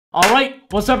Alright,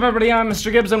 what's up everybody, I'm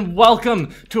Mr. Gibbs and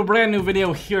welcome to a brand new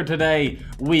video here today.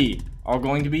 We are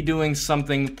going to be doing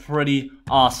something pretty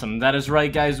awesome. That is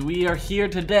right guys, we are here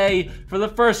today for the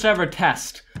first ever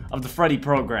test of the Freddy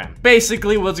program.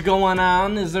 Basically what's going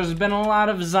on is there's been a lot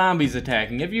of zombies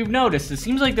attacking. If you've noticed, it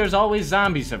seems like there's always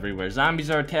zombies everywhere. Zombies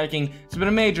are attacking, it's been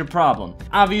a major problem.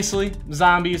 Obviously,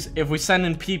 zombies, if we send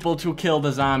in people to kill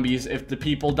the zombies, if the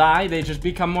people die, they just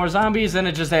become more zombies and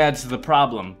it just adds to the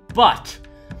problem. But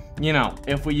you know,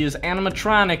 if we use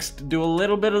animatronics to do a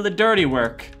little bit of the dirty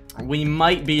work, we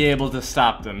might be able to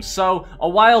stop them. So, a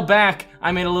while back,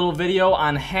 I made a little video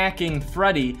on hacking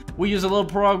Freddy. We use a little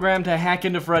program to hack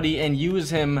into Freddy and use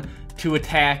him to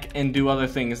attack and do other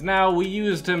things. Now, we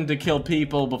used him to kill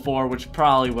people before, which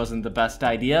probably wasn't the best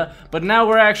idea, but now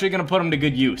we're actually gonna put him to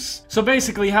good use. So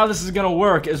basically, how this is gonna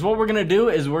work is what we're gonna do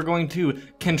is we're going to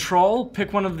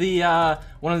pick one of the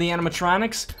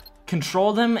animatronics,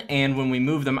 control them, and when we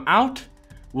move them out,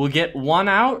 we'll get one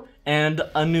out and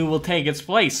a new will take its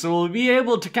place. So we'll be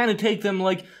able to kind of take them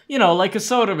like, you know, like a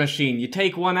soda machine. You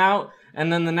take one out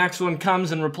and then the next one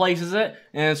comes and replaces it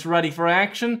and it's ready for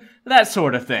action, that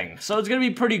sort of thing. So it's gonna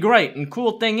be pretty great. And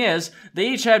cool thing is, they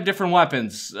each have different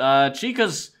weapons.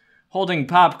 Chica's holding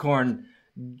popcorn.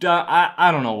 I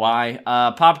don't know why.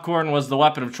 Popcorn was the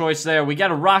weapon of choice there. We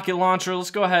got a rocket launcher.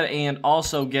 Let's go ahead and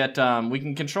also get, we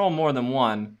can control more than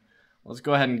one. Let's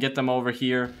go ahead and get them over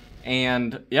here,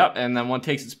 and yep, and then one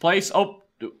takes its place. Oh,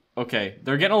 okay,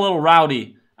 they're getting a little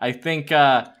rowdy. I think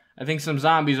some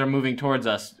zombies are moving towards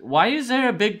us. Why is there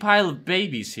a big pile of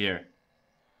babies here?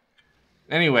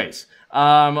 Anyways,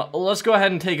 let's go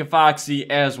ahead and take a Foxy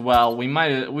as well. We might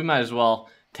as well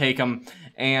take them,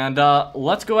 and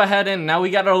let's go ahead and now we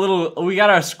got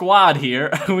our squad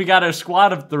here. We got our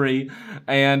squad of 3,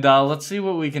 and let's see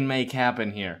what we can make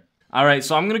happen here. Alright,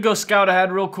 so I'm gonna go scout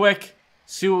ahead real quick,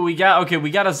 see what we got. Okay, we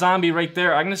got a zombie right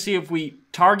there. I'm gonna see if we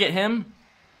target him,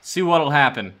 see what'll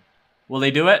happen. Will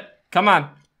they do it? Come on.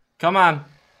 Come on.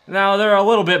 Now, they're a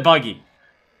little bit buggy.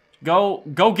 Go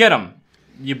get them,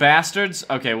 you bastards.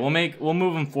 Okay, we'll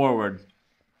move them forward.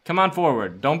 Come on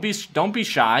forward. Don't be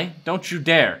shy. Don't you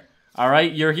dare.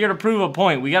 Alright, you're here to prove a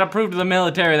point. We gotta prove to the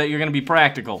military that you're gonna be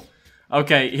practical.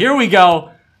 Okay, here we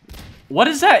go. What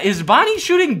is that? Is Bonnie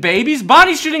shooting babies?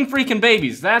 Bonnie's shooting freaking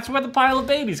babies. That's where the pile of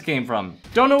babies came from.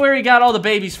 Don't know where he got all the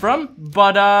babies from,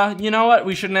 but you know what?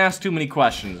 We shouldn't ask too many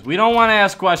questions. We don't want to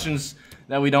ask questions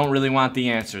that we don't really want the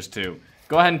answers to.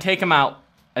 Go ahead and take him out.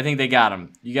 I think they got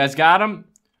him. You guys got him?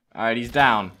 Alright, he's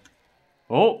down.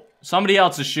 Oh, somebody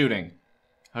else is shooting.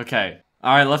 Okay.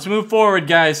 Alright, let's move forward,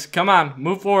 guys. Come on,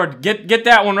 move forward. Get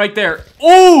that one right there.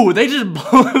 Oh, they just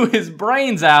blew his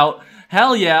brains out.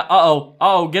 Hell yeah.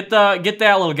 Uh-oh, get that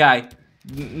little guy.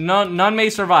 None may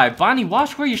survive. Bonnie,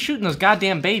 watch where you're shooting those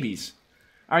goddamn babies.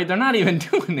 Alright, they're not even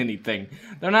doing anything.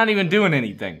 They're not even doing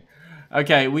anything.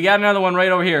 Okay, we got another one right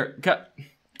over here.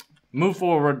 Move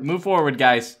forward,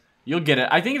 guys. You'll get it.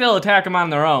 I think they'll attack them on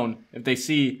their own if they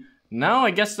see. No,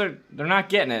 I guess they're not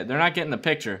getting it. They're not getting the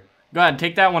picture. Go ahead,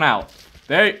 take that one out.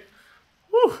 There.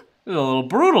 Whew, this is a little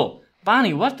brutal.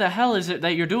 Bonnie, what the hell is it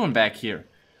that you're doing back here?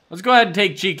 Let's go ahead and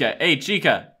take Chica. Hey,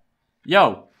 Chica.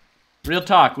 Yo. Real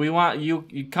talk. We want you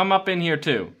come up in here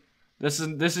too. This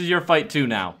is your fight too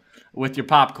now. With your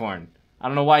popcorn. I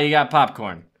don't know why you got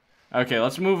popcorn. Okay,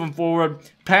 let's move them forward.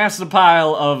 Past the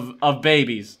pile of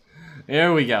babies.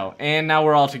 There we go. And now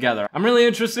we're all together. I'm really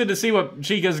interested to see what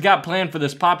Chica's got planned for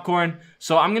this popcorn.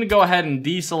 So I'm gonna go ahead and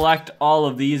deselect all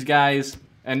of these guys.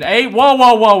 And hey,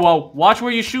 whoa. Watch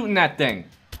where you're shooting that thing.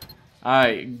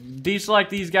 Alright, deselect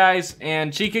these guys,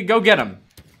 and Chica, go get them.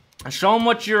 Show them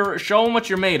what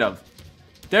you're made of.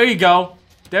 There you go.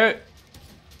 There.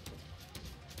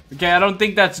 Okay, I don't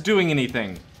think that's doing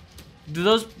anything.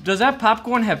 Does that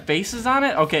popcorn have faces on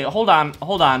it? Okay, hold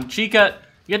on. Chica,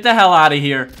 get the hell out of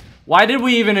here. Why did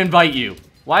we even invite you?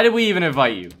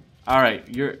 Alright,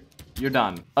 you're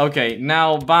done. Okay,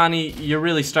 now Bonnie, you're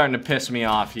really starting to piss me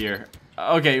off here.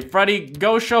 Okay, Freddy,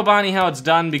 go show Bonnie how it's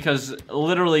done because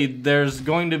literally there's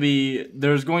going to be a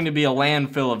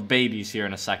landfill of babies here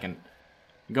in a second.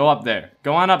 Go up there.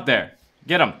 Go on up there.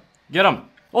 Get him.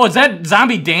 Oh, is that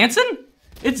zombie dancing?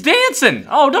 It's dancing.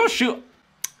 Oh, don't shoot.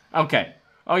 Okay.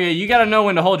 Okay, you gotta know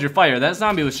when to hold your fire. That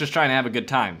zombie was just trying to have a good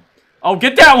time. Oh,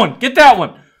 get that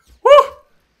one. Woo!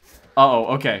 Uh-oh,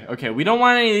 okay. We don't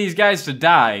want any of these guys to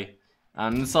die.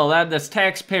 So that's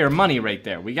taxpayer money right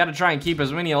there. We gotta try and keep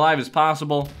as many alive as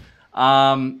possible.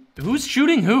 Who's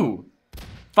shooting who?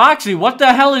 Foxy, what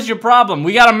the hell is your problem?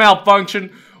 We got a malfunction.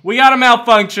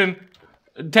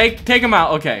 Take him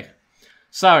out. Okay.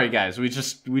 Sorry, guys. We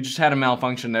just had a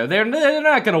malfunction there. They're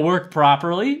not gonna work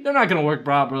properly. They're not gonna work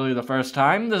properly the first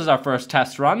time. This is our first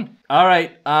test run. All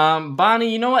right,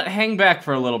 Bonnie. You know what? Hang back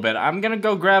for a little bit. I'm gonna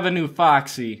go grab a new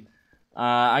Foxy.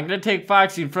 I'm gonna take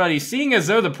Foxy and Freddy. Seeing as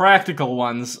they're the practical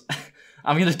ones,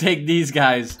 I'm gonna take these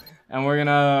guys, and we're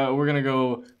gonna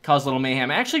go cause a little mayhem.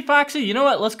 Actually, Foxy, you know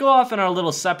what? Let's go off in our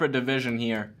little separate division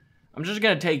here. I'm just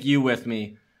gonna take you with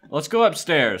me. Let's go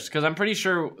upstairs, because I'm pretty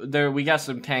sure we got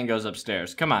some tangos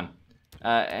upstairs. Come on.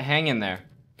 Hang in there.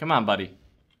 Come on, buddy.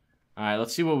 Alright,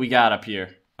 let's see what we got up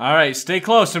here. Alright, stay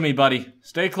close to me, buddy.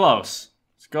 Stay close.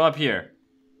 Let's go up here.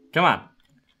 Come on.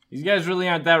 These guys really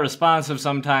aren't that responsive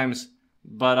sometimes,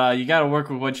 but you gotta work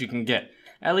with what you can get.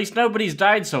 At least nobody's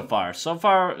died so far. So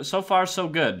far, so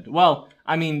good. Well,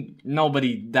 I mean,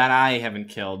 nobody that I haven't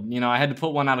killed. You know, I had to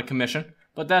put one out of commission,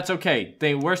 but that's okay.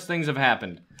 Worse things have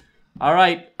happened.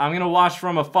 Alright, I'm gonna watch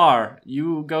from afar.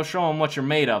 You go show him what you're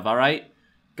made of, alright?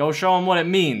 Go show him what it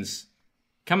means.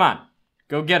 Come on.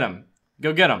 Go get him.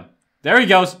 Go get him. There he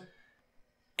goes.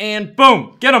 And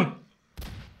boom! Get him!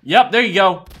 Yep, there you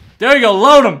go. There you go,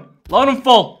 load him! Load him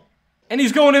full! And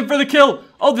he's going in for the kill!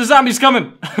 Oh, the zombie's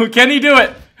coming! Can he do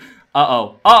it?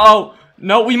 Uh-oh. Uh-oh!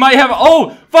 No, we might have-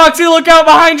 Oh! Foxy, look out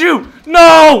behind you!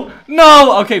 No!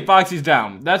 No! Okay, Foxy's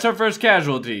down. That's our first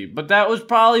casualty. But that was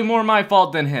probably more my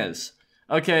fault than his.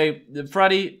 Okay,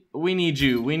 Freddy, we need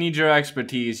you. We need your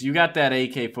expertise. You got that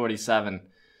AK-47.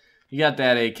 You got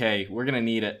that AK. We're gonna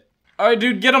need it. Alright,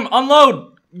 dude, get him!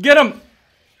 Unload! Get him!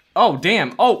 Oh,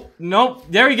 damn. Oh, no.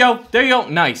 There you go. There you go.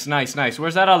 Nice, nice, nice.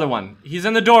 Where's that other one? He's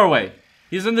in the doorway.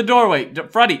 He's in the doorway.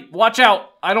 Freddy, watch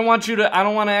out. I don't want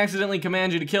to accidentally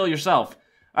command you to kill yourself.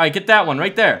 Alright, get that one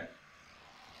right there.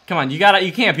 Come on, you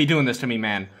can't be doing this to me,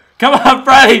 man. Come on,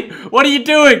 Freddy! What are you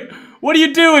doing? What are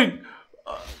you doing?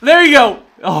 There you go.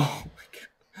 Oh,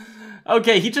 my God.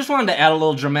 Okay, he just wanted to add a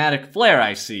little dramatic flair,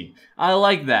 I see. I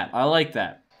like that. I like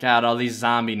that. God, all these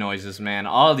zombie noises, man.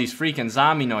 All these freaking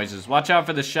zombie noises. Watch out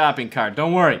for the shopping cart.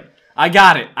 Don't worry. I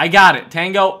got it. I got it.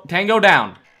 Tango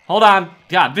down. Hold on.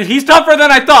 God, he's tougher than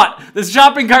I thought. This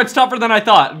shopping cart's tougher than I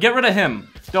thought. Get rid of him.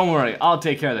 Don't worry. I'll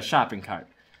take care of the shopping cart.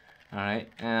 Alright.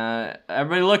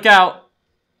 Everybody look out.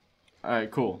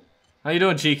 Alright, cool. How you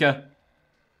doing, Chica?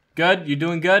 Good? You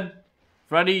doing good?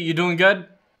 Freddy, you doing good?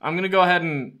 I'm gonna go ahead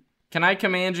and... Can I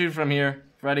command you from here,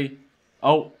 Freddy?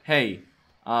 Oh, hey.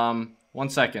 1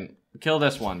 second. Kill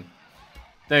this one.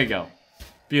 There you go.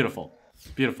 Beautiful.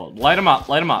 Beautiful. Light him up.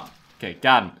 Light him up. Okay,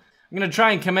 got him. I'm gonna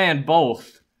try and command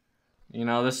both. You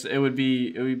know, it would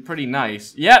be pretty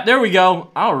nice. Yeah, there we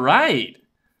go. Alright.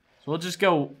 So we'll just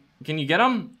go... Can you get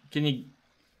him? Can you...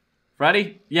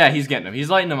 Freddy? Yeah, he's getting him. He's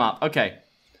lighting him up. Okay.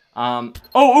 Oh,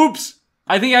 oops!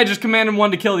 I think I just commanded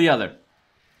one to kill the other.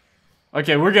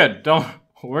 Okay, we're good.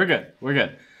 We're good. We're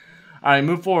good. Alright,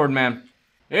 move forward, man.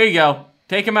 There you go.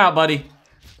 Take him out, buddy.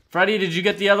 Freddy, did you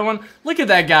get the other one? Look at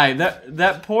that guy.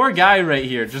 That poor guy right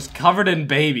here, just covered in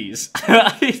babies.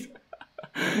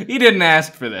 He didn't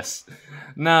ask for this.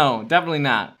 No, definitely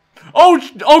not. Oh,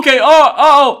 okay.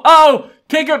 Oh.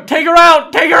 Take her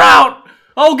out. Take her out.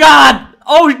 Oh, God.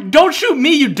 Oh, don't shoot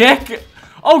me, you dick.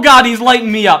 Oh, God, he's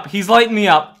lighting me up. He's lighting me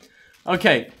up.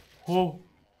 Okay. Oh.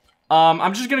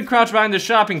 I'm just gonna crouch behind the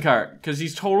shopping cart, because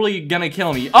he's totally gonna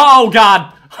kill me. Oh,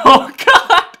 God. Oh, God.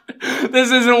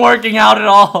 This isn't working out at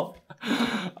all.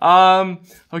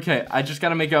 Okay, I just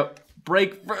gotta make a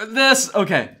break for this.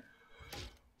 Okay.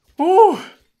 Whew.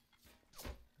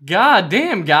 God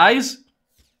damn, guys.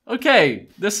 Okay,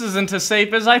 this isn't as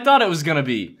safe as I thought it was gonna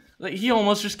be. He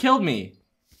almost just killed me.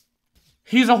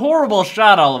 He's a horrible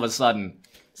shot all of a sudden.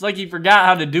 It's like he forgot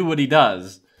how to do what he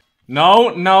does.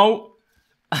 No.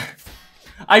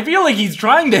 I feel like he's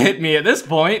trying to hit me at this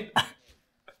point.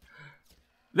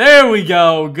 There we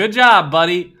go. Good job,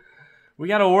 buddy. We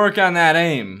gotta work on that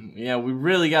aim. Yeah, we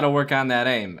really gotta work on that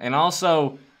aim. And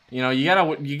also, you know, you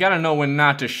gotta know when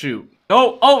not to shoot.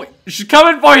 Oh, she's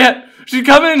coming for you. She's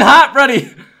coming in hot,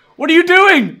 Freddy. What are you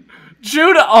doing?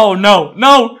 Shoot. Oh,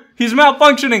 no. He's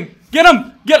malfunctioning. Get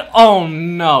him. Oh,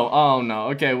 no.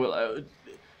 Okay, well,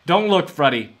 don't look,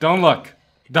 Freddy. Don't look.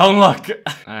 All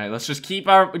right, let's just keep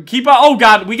our, oh,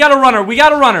 God, we got a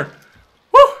runner.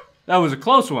 Whew, that was a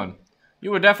close one.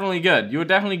 You were definitely good. You were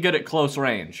definitely good at close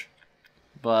range.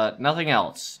 But nothing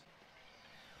else.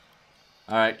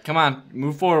 All right, come on.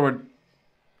 Move forward.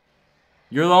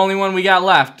 You're the only one we got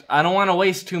left. I don't want to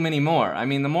waste too many more. I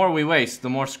mean, the more we waste, the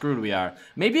more screwed we are.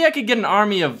 Maybe I could get an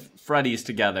army of Freddys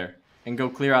together and go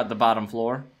clear out the bottom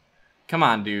floor. Come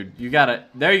on, dude. You got it.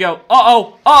 There you go.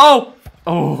 Uh-oh.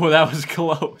 Oh, that was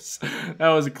close. That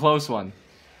was a close one.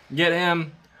 Get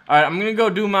him. All right, I'm gonna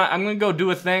go do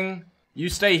a thing. You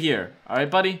stay here. All right,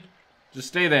 buddy? Just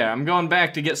stay there. I'm going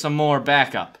back to get some more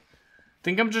backup.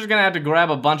 Think I'm just gonna have to grab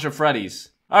a bunch of Freddys.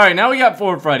 Alright, now we got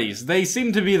 4 Freddys. They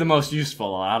seem to be the most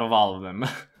useful out of all of them.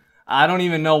 I don't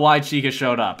even know why Chica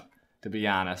showed up, to be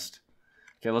honest.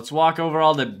 Okay, let's walk over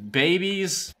all the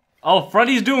babies. Oh,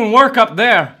 Freddy's doing work up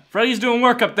there. Freddy's doing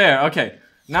work up there. Okay,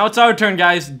 now it's our turn,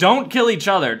 guys. Don't kill each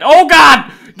other. Oh,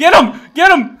 God! Get him!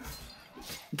 Get him!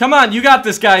 Come on, you got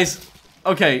this, guys.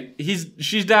 Okay,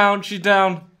 she's down. She's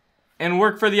down. And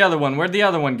work for the other one. Where'd the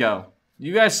other one go?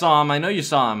 You guys saw him. I know you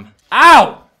saw him.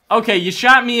 Ow! Okay, you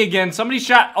shot me again. Somebody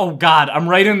shot... Oh, God. I'm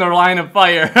right in their line of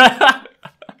fire.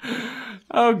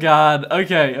 Oh, God.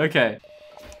 Okay, okay.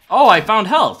 Oh, I found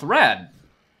health. Rad.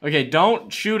 Okay,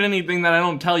 don't shoot anything that I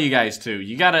don't tell you guys to.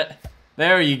 You gotta...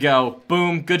 There you go.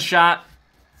 Boom. Good shot.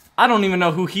 I don't even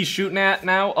know who he's shooting at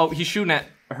now. Oh, he's shooting at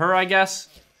her, I guess.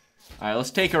 Alright,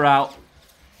 let's take her out.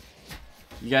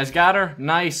 You guys got her?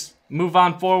 Nice. Move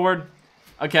on forward.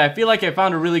 Okay, I feel like I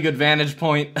found a really good vantage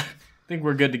point. I think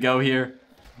we're good to go here.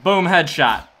 Boom,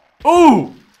 headshot.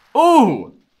 Ooh!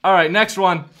 Ooh! Alright, next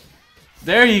one.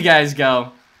 There you guys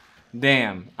go.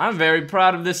 Damn. I'm very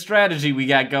proud of this strategy we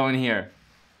got going here.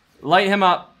 Light him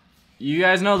up. You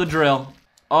guys know the drill.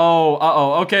 Oh,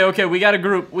 uh-oh. Okay, okay, we got a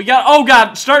group. Oh,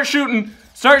 God! Start shooting!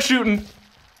 Start shooting!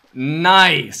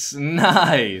 Nice.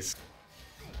 Nice.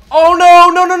 Oh, no!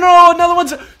 No, no, no! Another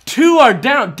one's... 2 are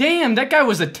down. Damn, that guy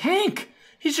was a tank.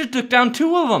 He just took down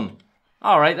 2 of them.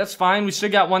 Alright, that's fine. We still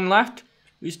got one left.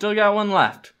 We still got one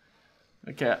left.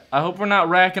 Okay, I hope we're not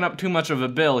racking up too much of a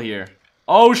bill here.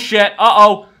 Oh, shit.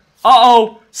 Uh-oh.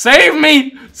 Uh-oh. Save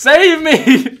me! Save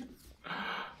me!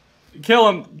 Kill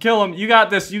him. Kill him. You got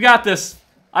this. You got this.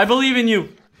 I believe in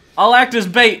you. I'll act as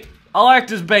bait. I'll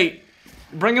act as bait.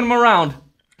 Bringing him around.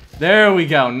 There we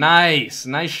go. Nice.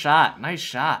 Nice shot. Nice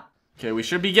shot. Okay, we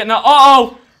should be getting a...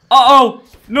 Uh-oh! Uh-oh!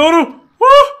 No, no! Woo!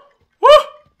 Woo!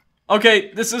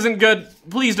 Okay, this isn't good.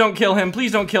 Please don't kill him.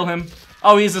 Please don't kill him.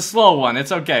 Oh, he's a slow one.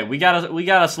 It's okay. We got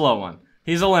a slow one.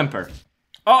 He's a limper.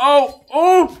 Uh-oh!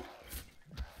 Oh!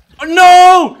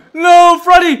 No! No,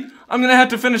 Freddy! I'm gonna have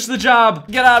to finish the job.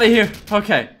 Get out of here.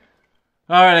 Okay.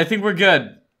 Alright, I think we're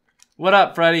good. What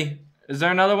up, Freddy? Is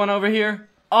there another one over here?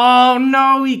 Oh,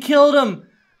 no! He killed him!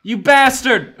 You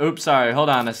bastard! Oops, sorry. Hold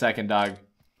on a second, dog.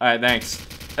 Alright, thanks.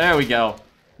 There we go.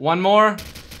 One more.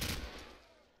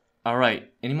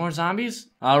 Alright. Any more zombies?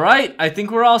 Alright, I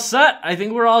think we're all set. I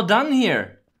think we're all done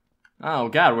here. Oh,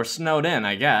 God, we're snowed in,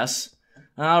 I guess.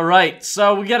 Alright,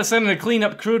 so we gotta send in a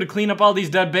cleanup crew to clean up all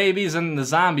these dead babies and the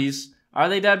zombies. Are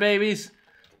they dead babies?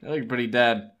 They look pretty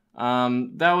dead.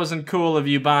 That wasn't cool of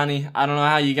you, Bonnie. I don't know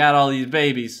how you got all these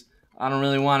babies. I don't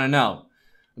really want to know.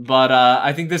 But,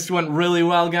 I think this went really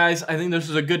well, guys. I think this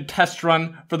was a good test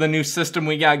run for the new system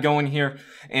we got going here.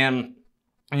 And,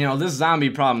 you know, this zombie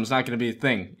problem is not going to be a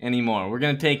thing anymore. We're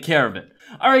going to take care of it.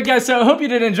 Alright, guys, so I hope you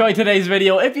did enjoy today's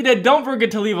video. If you did, don't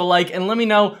forget to leave a like and let me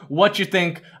know what you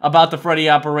think about the Freddy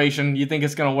operation. You think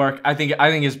it's going to work? I think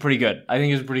it's pretty good. I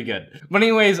think it's pretty good. But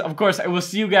anyways, of course, I will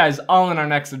see you guys all in our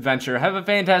next adventure. Have a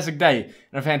fantastic day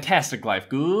and a fantastic life.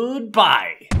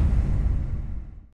 Goodbye.